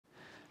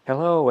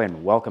Hello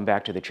and welcome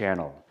back to the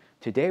channel.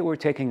 Today we're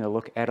taking a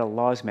look at a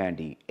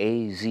Losmandy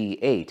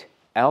AZ8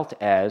 Alt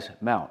Az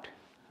Mount.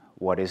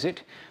 What is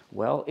it?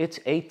 Well, it's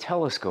a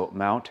telescope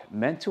mount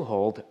meant to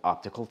hold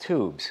optical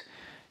tubes.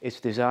 Its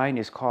design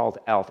is called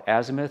Alt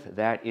Azimuth.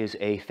 That is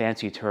a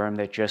fancy term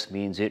that just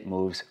means it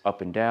moves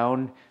up and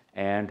down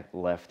and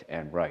left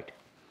and right.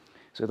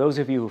 So those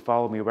of you who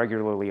follow me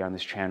regularly on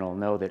this channel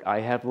know that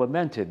I have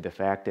lamented the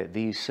fact that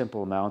these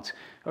simple mounts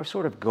are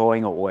sort of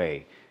going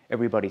away.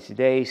 Everybody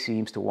today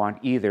seems to want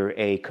either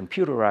a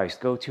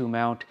computerized go-to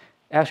mount,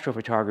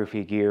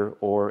 astrophotography gear,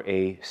 or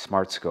a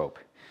smart scope.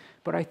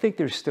 But I think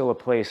there's still a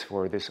place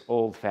for this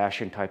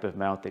old-fashioned type of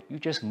mount that you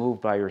just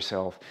move by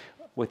yourself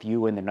with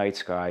you in the night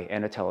sky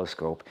and a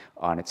telescope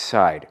on its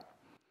side.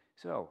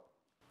 So,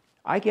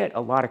 I get a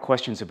lot of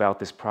questions about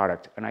this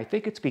product, and I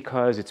think it's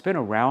because it's been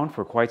around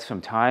for quite some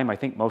time. I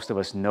think most of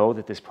us know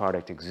that this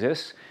product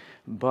exists,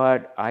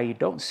 but I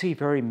don't see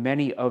very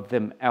many of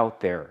them out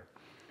there.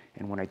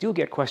 And when I do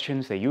get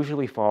questions, they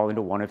usually fall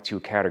into one of two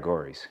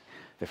categories.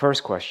 The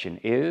first question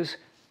is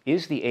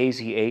the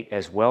AZ8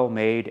 as well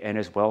made and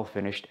as well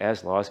finished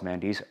as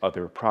Losmandy's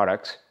other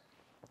products?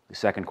 The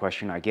second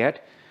question I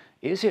get,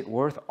 is it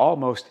worth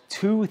almost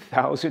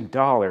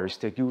 $2,000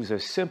 to use a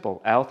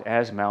simple Alt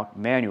Az mount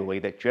manually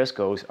that just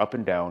goes up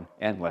and down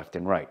and left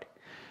and right?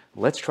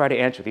 Let's try to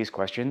answer these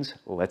questions.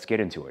 Let's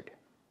get into it.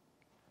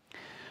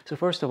 So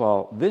first of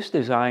all, this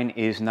design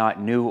is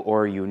not new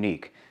or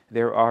unique.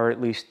 There are at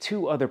least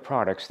two other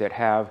products that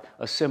have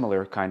a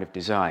similar kind of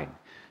design.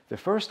 The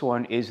first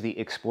one is the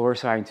Explore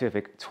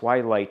Scientific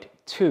Twilight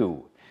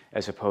 2,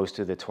 as opposed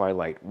to the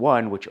Twilight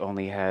 1, which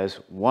only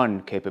has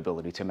one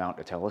capability to mount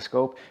a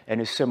telescope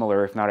and is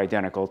similar, if not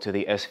identical, to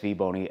the SV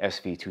Bony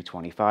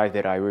SV225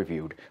 that I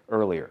reviewed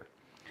earlier.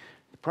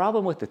 The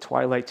problem with the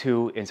Twilight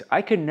 2 is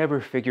I can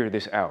never figure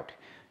this out.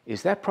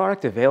 Is that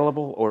product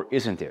available or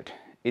isn't it?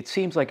 It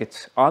seems like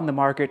it's on the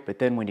market, but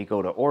then when you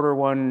go to order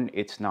one,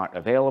 it's not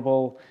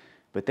available.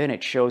 But then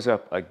it shows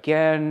up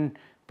again,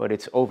 but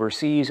it's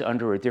overseas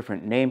under a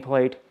different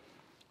nameplate.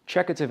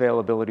 Check its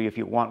availability if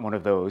you want one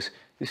of those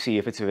to see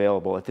if it's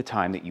available at the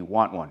time that you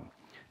want one.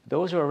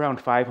 Those are around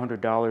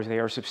 $500. They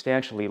are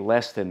substantially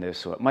less than this,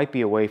 so it might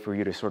be a way for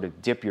you to sort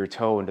of dip your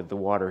toe into the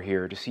water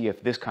here to see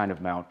if this kind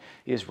of mount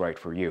is right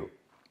for you.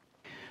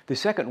 The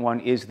second one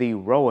is the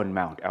Rowan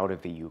mount out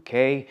of the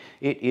UK.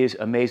 It is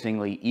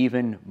amazingly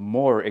even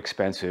more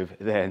expensive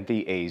than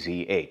the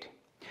AZ8.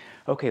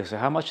 Okay, so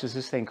how much does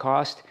this thing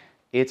cost?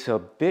 It's a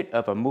bit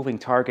of a moving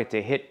target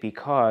to hit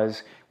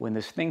because when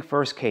this thing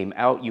first came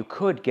out, you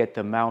could get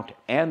the mount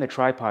and the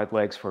tripod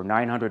legs for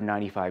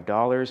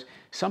 $995.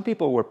 Some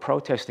people were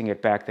protesting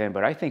it back then,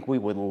 but I think we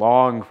would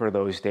long for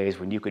those days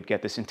when you could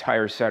get this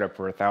entire setup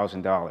for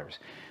 $1,000.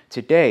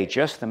 Today,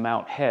 just the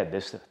mount head,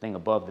 this thing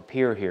above the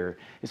pier here,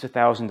 is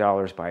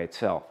 $1,000 by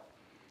itself.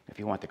 If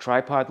you want the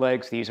tripod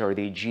legs, these are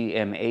the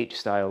GM8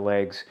 style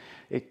legs.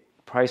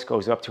 Price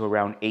goes up to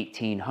around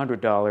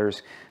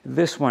 $1,800.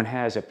 This one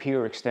has a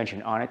pier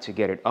extension on it to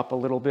get it up a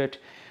little bit.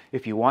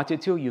 If you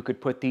wanted to, you could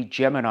put the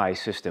Gemini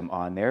system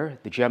on there.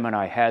 The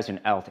Gemini has an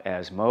Alt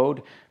Az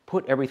mode.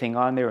 Put everything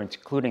on there,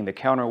 including the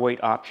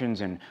counterweight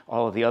options and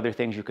all of the other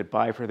things you could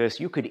buy for this.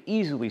 You could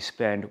easily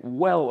spend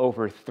well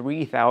over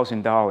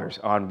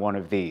 $3,000 on one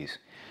of these.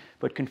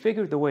 But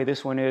configured the way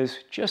this one is,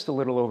 just a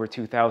little over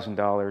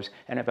 $2,000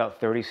 and about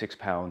 36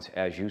 pounds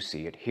as you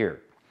see it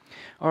here.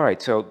 All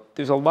right, so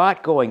there's a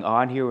lot going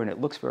on here and it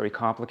looks very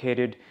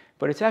complicated,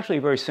 but it's actually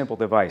a very simple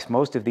device.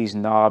 Most of these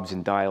knobs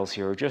and dials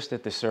here are just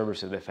at the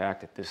service of the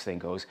fact that this thing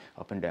goes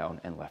up and down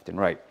and left and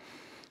right.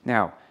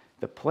 Now,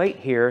 the plate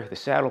here, the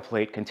saddle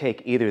plate, can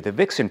take either the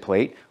Vixen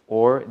plate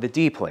or the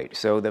D plate.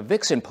 So the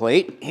Vixen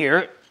plate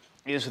here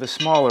is the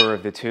smaller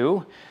of the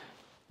two.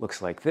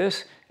 Looks like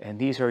this, and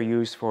these are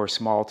used for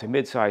small to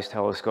mid-sized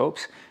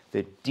telescopes.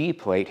 The D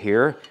plate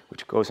here,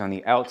 which goes on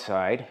the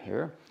outside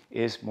here,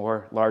 is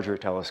more larger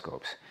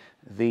telescopes.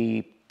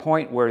 The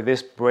point where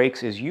this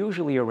breaks is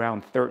usually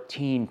around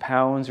 13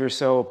 pounds or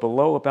so.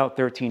 Below about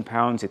 13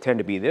 pounds, it tend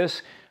to be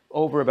this.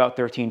 Over about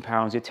 13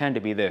 pounds, it tend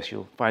to be this.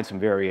 You'll find some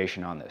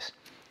variation on this.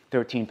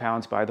 13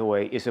 pounds, by the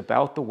way, is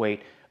about the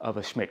weight of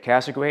a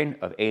Schmidt-Cassegrain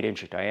of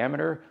 8-inch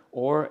diameter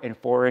or a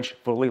 4-inch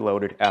fully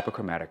loaded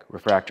apochromatic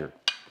refractor.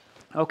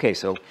 Okay,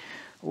 so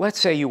let's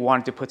say you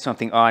wanted to put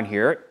something on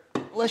here.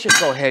 Let's just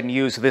go ahead and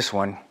use this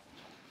one.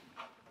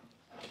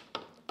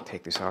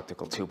 Take this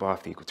optical tube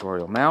off the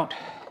equatorial mount,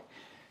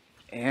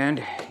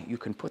 and you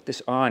can put this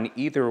on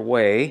either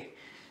way,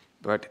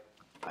 but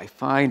I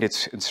find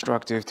it's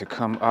instructive to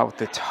come out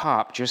the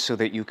top just so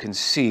that you can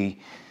see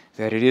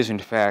that it is in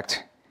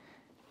fact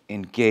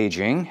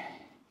engaging,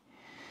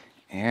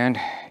 and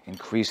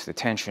increase the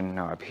tension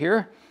knob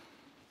here,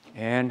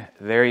 and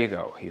there you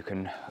go. You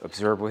can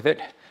observe with it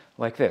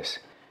like this.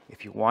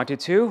 If you wanted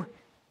to,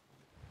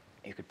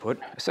 you could put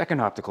a second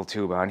optical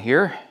tube on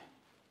here.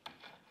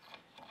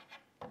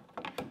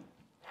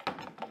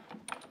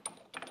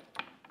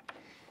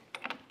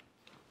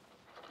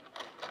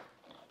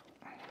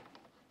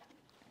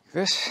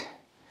 This,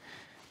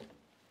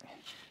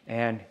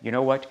 And you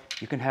know what?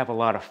 You can have a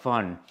lot of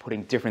fun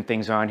putting different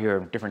things on here,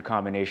 different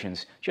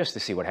combinations, just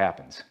to see what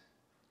happens.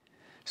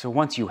 So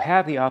once you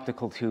have the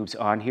optical tubes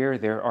on here,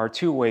 there are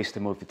two ways to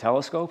move the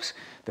telescopes.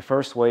 The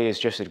first way is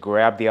just to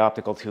grab the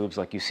optical tubes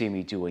like you see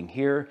me doing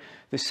here.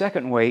 The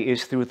second way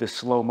is through the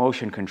slow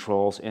motion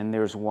controls, and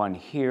there's one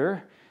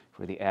here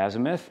for the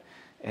azimuth,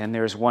 and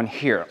there's one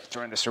here. Let's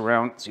turn this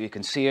around so you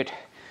can see it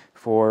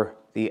for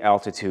the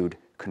altitude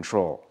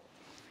control.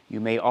 You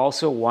may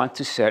also want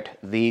to set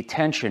the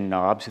tension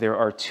knobs. There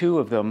are two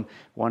of them,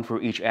 one for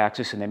each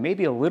axis, and they may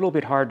be a little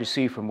bit hard to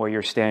see from where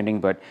you're standing,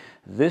 but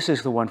this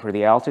is the one for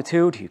the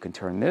altitude. You can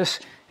turn this,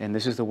 and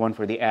this is the one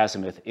for the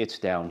azimuth. It's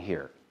down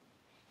here.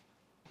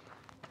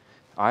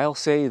 I'll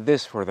say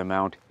this for the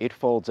mount, it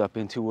folds up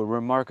into a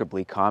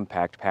remarkably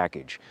compact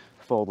package.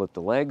 Fold up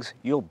the legs,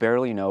 you'll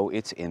barely know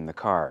it's in the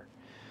car.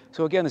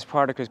 So again, this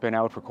product has been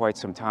out for quite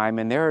some time,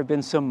 and there have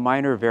been some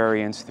minor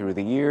variants through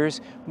the years.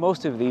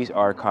 Most of these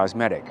are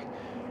cosmetic.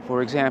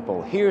 For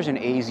example, here's an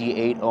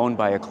AZ8 owned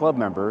by a club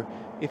member.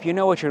 If you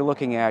know what you're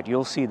looking at,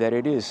 you'll see that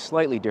it is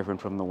slightly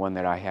different from the one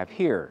that I have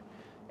here.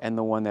 And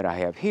the one that I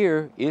have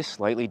here is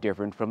slightly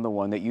different from the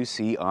one that you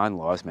see on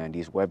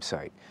Losmandy's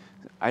website.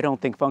 I don't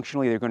think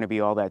functionally they're going to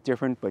be all that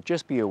different, but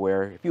just be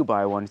aware, if you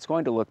buy one, it's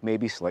going to look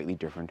maybe slightly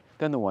different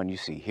than the one you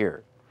see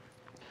here.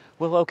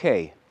 Well,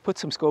 okay. Put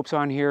some scopes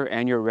on here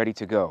and you're ready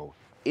to go.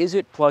 Is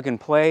it plug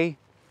and play?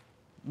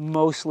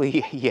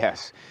 Mostly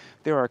yes.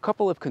 There are a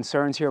couple of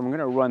concerns here. I'm going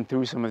to run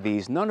through some of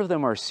these. None of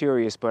them are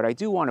serious, but I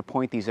do want to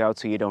point these out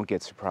so you don't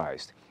get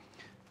surprised.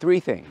 Three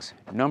things.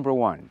 Number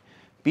one,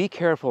 be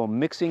careful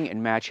mixing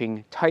and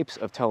matching types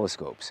of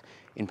telescopes.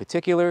 In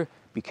particular,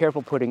 be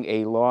careful putting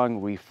a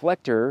long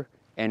reflector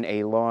and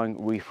a long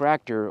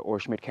refractor or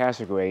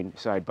Schmidt-Cassegrain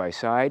side by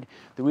side.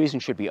 The reason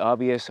should be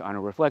obvious. On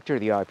a reflector,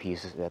 the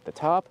eyepiece is at the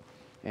top,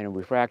 and a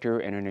refractor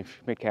and a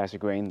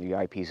Schmidt-Cassegrain, the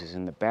eyepiece is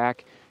in the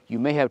back. You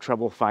may have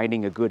trouble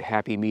finding a good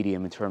happy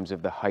medium in terms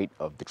of the height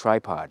of the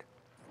tripod.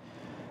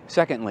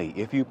 Secondly,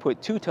 if you put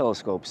two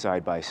telescopes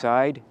side by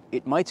side,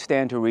 it might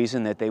stand to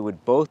reason that they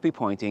would both be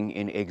pointing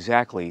in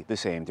exactly the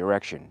same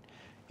direction.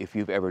 If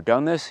you've ever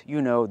done this, you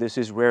know this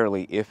is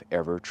rarely, if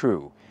ever,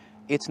 true.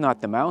 It's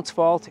not the mount's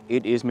fault,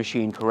 it is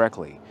machined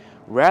correctly.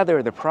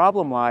 Rather, the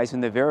problem lies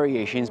in the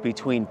variations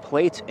between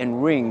plates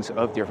and rings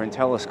of different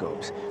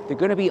telescopes. They're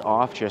going to be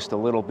off just a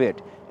little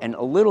bit, and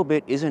a little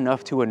bit is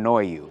enough to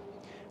annoy you.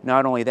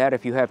 Not only that,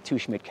 if you have two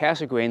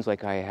Schmidt-Cassegrains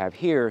like I have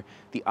here,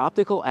 the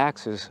optical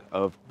axis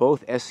of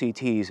both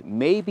SCTs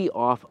may be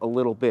off a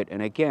little bit,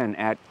 and again,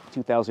 at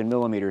 2,000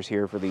 millimeters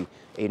here for the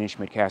 8-inch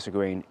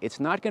Schmidt-Cassegrain, it's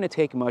not going to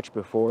take much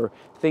before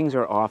things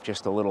are off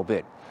just a little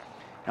bit.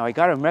 Now, I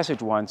got a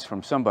message once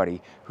from somebody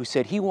who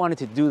said he wanted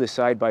to do the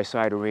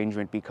side-by-side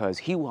arrangement because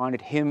he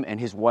wanted him and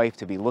his wife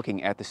to be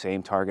looking at the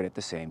same target at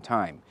the same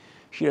time.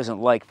 She doesn't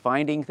like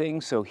finding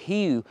things, so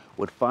he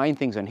would find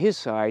things on his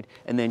side,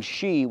 and then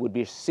she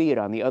would see it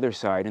on the other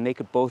side, and they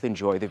could both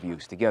enjoy the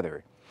views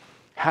together.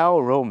 How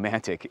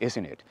romantic,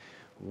 isn't it?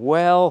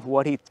 Well,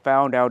 what he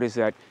found out is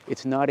that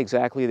it's not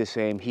exactly the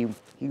same. He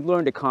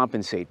learned to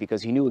compensate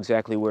because he knew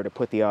exactly where to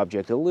put the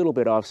object a little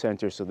bit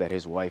off-center so that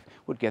his wife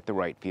would get the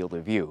right field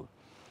of view.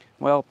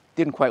 Well,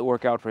 didn't quite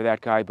work out for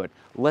that guy, but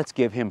let's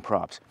give him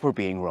props for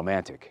being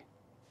romantic.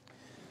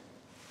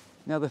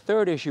 Now, the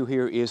third issue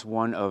here is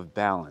one of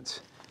balance.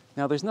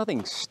 Now, there's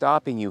nothing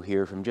stopping you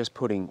here from just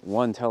putting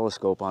one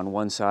telescope on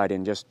one side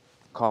and just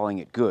calling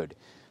it good.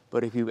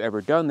 But if you've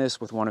ever done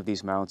this with one of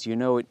these mounts, you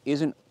know it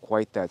isn't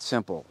quite that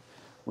simple.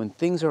 When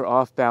things are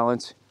off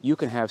balance, you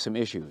can have some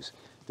issues.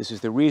 This is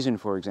the reason,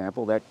 for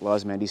example, that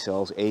Losmandy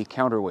sells a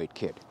counterweight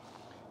kit.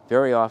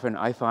 Very often,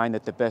 I find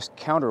that the best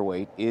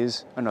counterweight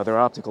is another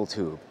optical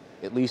tube.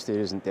 At least it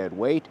isn't dead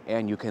weight,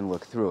 and you can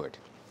look through it.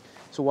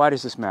 So why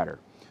does this matter?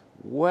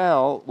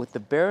 Well, with the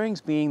bearings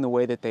being the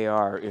way that they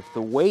are, if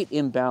the weight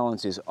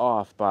imbalance is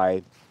off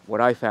by what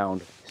I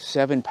found,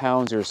 7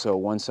 pounds or so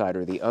one side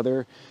or the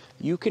other,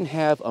 you can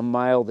have a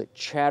mild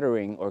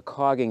chattering or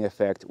cogging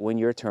effect when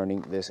you're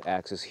turning this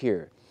axis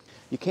here.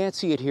 You can't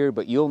see it here,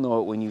 but you'll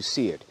know it when you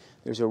see it.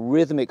 There's a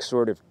rhythmic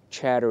sort of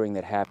chattering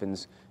that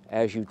happens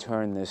as you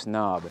turn this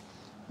knob.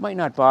 Might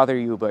not bother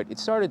you, but it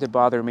started to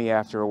bother me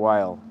after a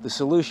while. The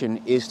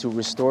solution is to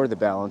restore the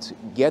balance,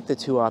 get the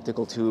two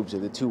optical tubes or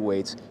the two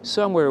weights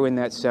somewhere in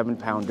that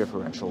 7-pound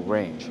differential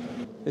range.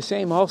 The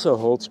same also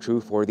holds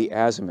true for the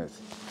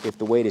azimuth. If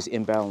the weight is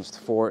imbalanced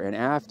fore and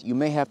aft, you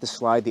may have to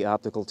slide the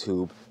optical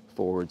tube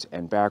forwards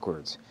and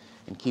backwards.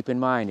 And keep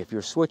in mind, if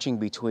you're switching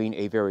between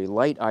a very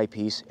light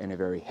eyepiece and a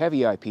very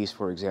heavy eyepiece,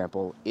 for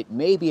example, it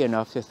may be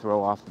enough to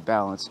throw off the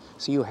balance,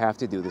 so you have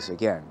to do this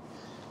again.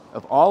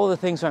 Of all of the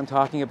things I'm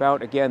talking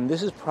about, again,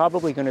 this is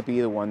probably going to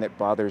be the one that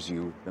bothers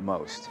you the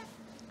most.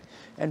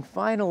 And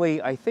finally,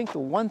 I think the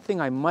one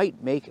thing I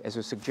might make as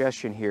a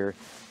suggestion here,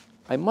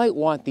 I might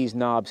want these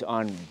knobs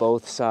on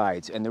both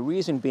sides. And the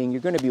reason being,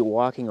 you're going to be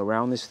walking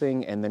around this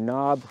thing, and the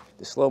knob,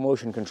 the slow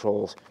motion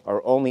controls,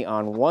 are only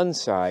on one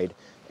side,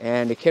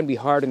 and it can be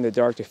hard in the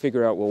dark to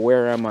figure out, well,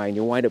 where am I? And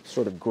you wind up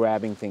sort of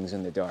grabbing things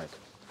in the dark.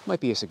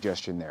 Might be a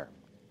suggestion there.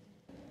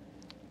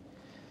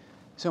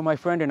 So my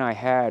friend and I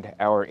had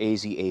our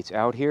AZ8s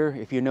out here.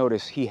 If you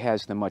notice, he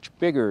has the much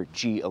bigger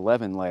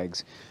G11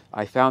 legs.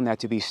 I found that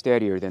to be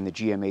steadier than the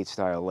GM8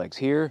 style legs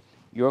here.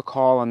 Your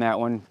call on that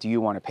one. Do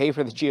you want to pay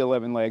for the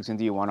G11 legs and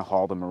do you want to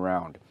haul them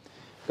around?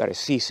 Got a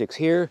C6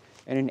 here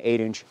and an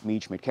 8-inch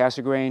Mead-Schmidt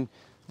Cassegrain.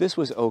 This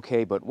was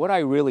okay, but what I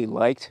really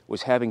liked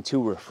was having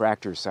two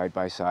refractors side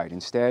by side.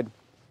 Instead,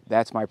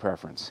 that's my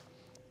preference.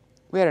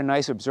 We had a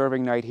nice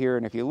observing night here,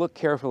 and if you look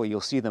carefully,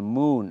 you'll see the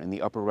moon in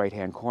the upper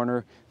right-hand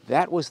corner.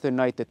 That was the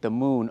night that the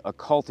moon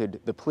occulted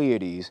the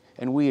Pleiades,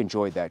 and we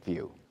enjoyed that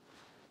view.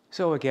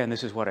 So again,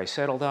 this is what I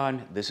settled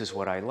on. This is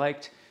what I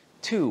liked.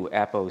 Two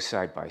Appos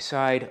side by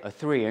side, a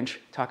 3-inch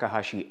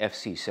Takahashi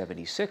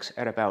FC76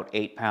 at about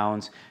 8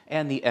 pounds,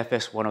 and the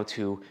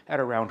FS102 at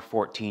around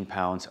 14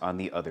 pounds on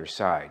the other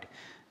side.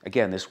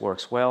 Again, this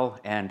works well,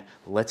 and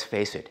let's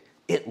face it,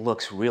 it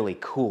looks really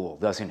cool,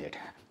 doesn't it?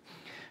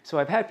 So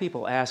I've had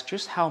people ask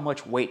just how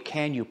much weight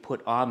can you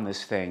put on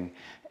this thing,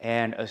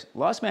 and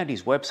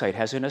Losmandy's website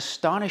has an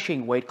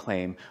astonishing weight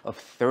claim of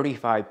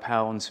 35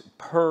 pounds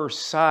per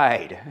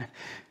side.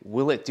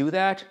 Will it do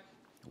that?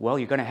 Well,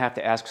 you're going to have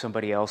to ask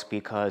somebody else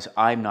because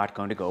I'm not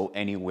going to go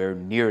anywhere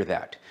near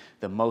that.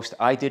 The most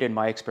I did in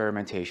my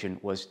experimentation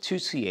was 2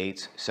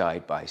 C8s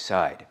side by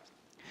side.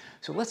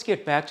 So let's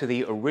get back to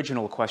the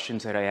original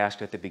questions that I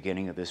asked at the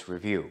beginning of this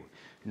review.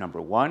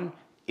 Number one,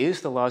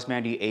 is the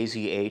Losmandy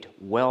AZ8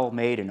 well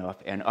made enough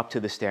and up to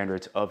the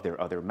standards of their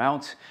other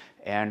mounts?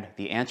 And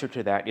the answer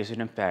to that is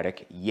an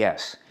emphatic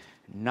yes.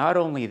 Not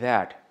only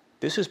that,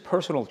 this is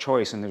personal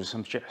choice and there's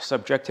some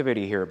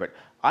subjectivity here, but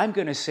I'm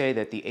going to say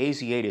that the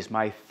AZ8 is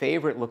my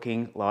favorite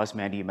looking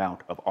Losmandy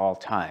mount of all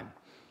time.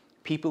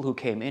 People who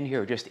came in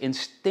here just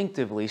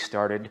instinctively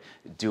started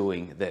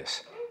doing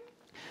this.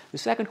 The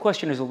second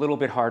question is a little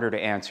bit harder to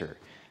answer.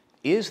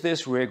 Is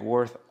this rig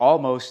worth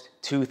almost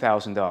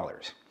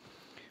 $2,000?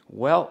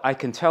 Well, I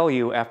can tell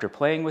you after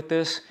playing with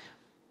this,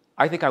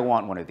 I think I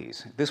want one of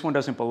these. This one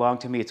doesn't belong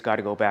to me, it's got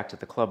to go back to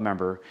the club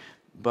member,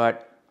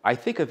 but I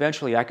think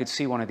eventually I could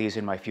see one of these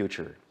in my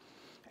future.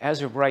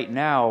 As of right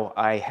now,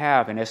 I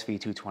have an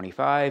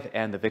SV225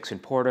 and the Vixen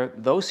Porta.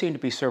 Those seem to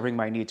be serving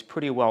my needs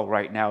pretty well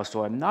right now,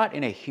 so I'm not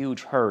in a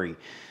huge hurry.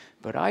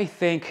 But I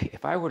think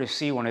if I were to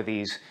see one of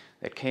these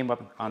that came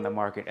up on the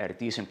market at a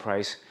decent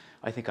price,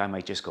 I think I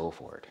might just go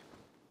for it.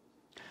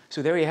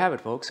 So there you have it,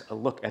 folks, a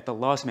look at the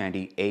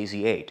Losmandy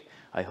AZ8.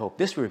 I hope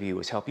this review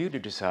has helped you to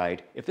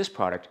decide if this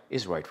product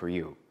is right for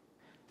you.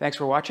 Thanks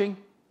for watching,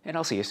 and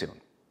I'll see you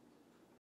soon.